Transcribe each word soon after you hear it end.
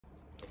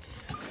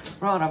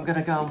Right, I'm going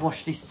to go and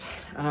wash this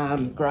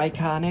grey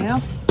car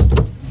now,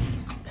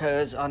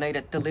 because I need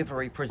it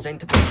delivery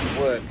presentable to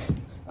work.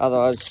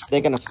 Otherwise,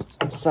 they're going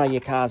to say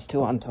your car's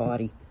too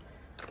untidy.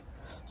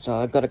 So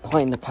I've got to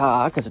clean the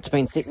car because it's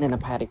been sitting in a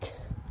paddock.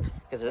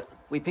 Because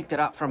we picked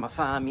it up from a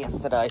farm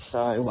yesterday,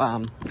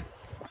 so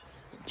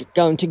just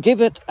going to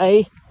give it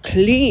a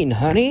clean,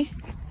 honey.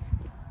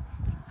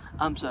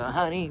 I'm so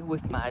honey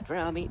with my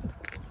drummy.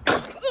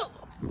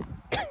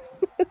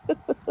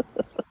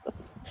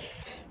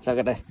 So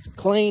I'm going to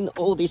clean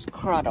all this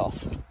crud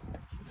off.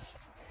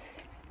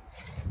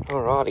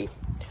 Alrighty.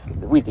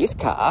 With this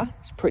car,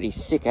 it's pretty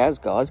sick as,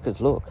 guys, because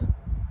look.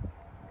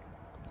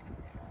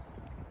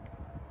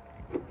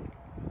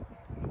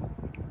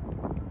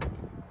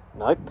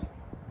 Nope.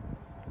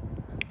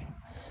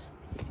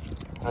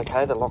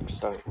 Okay, the locks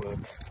don't work.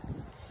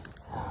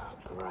 Oh,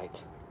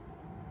 great.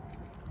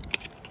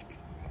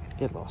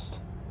 Get lost.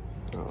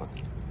 Alright.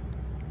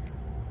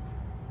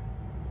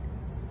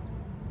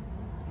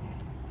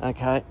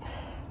 Okay,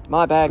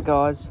 my bad,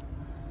 guys.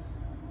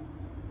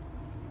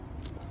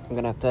 I'm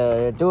gonna have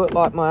to do it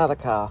like my other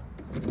car.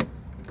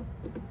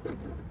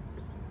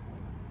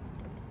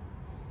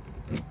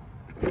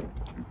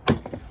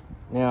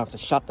 Now I have to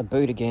shut the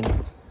boot again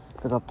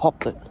because I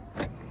popped it.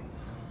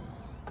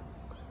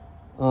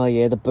 Oh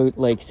yeah, the boot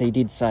leaks, he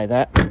did say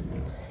that.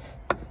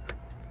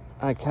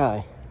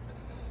 Okay.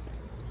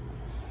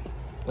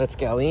 Let's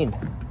go in.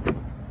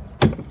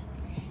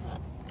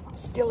 I'm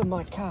still in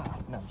my car.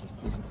 No, just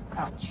kidding.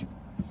 Ouch.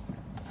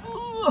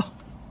 Ugh.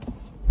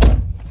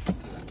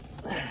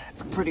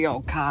 It's a pretty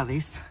old car,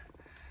 this.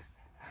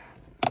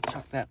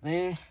 Chuck that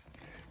there.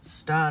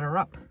 Start her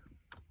up.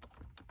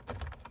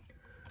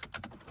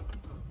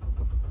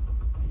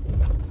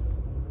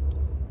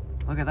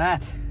 Look at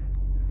that.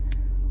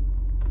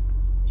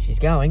 She's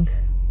going.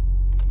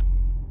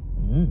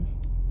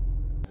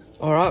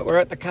 Alright, we're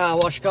at the car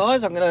wash,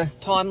 guys. I'm going to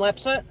time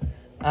lapse it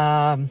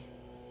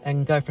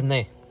and go from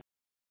there.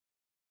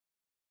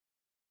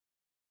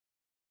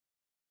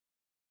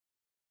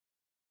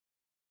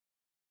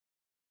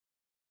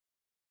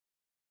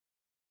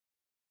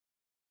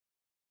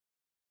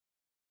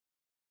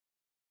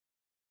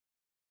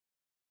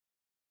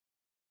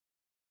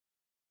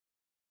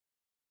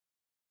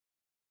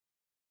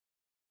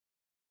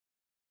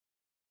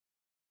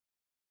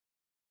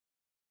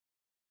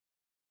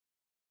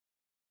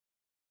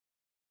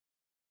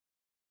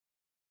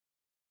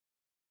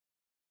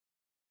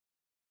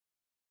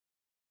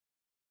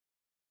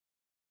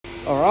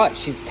 Alright,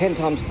 she's 10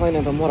 times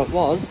cleaner than what it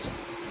was.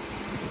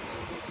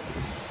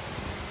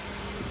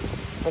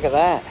 Look at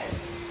that.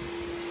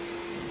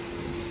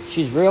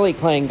 She's really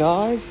clean,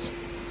 guys.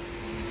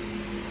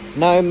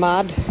 No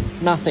mud,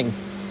 nothing.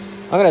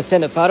 I'm going to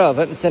send a photo of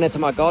it and send it to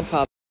my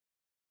godfather.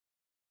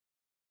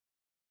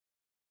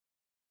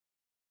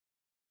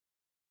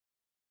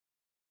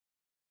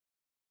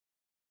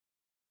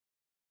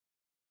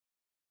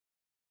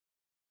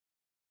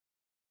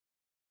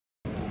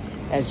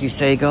 As you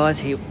see, guys,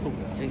 geez,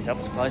 that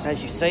was close.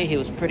 As you see, he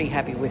was pretty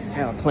happy with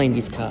how I cleaned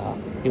his car.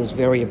 He was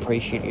very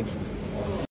appreciative.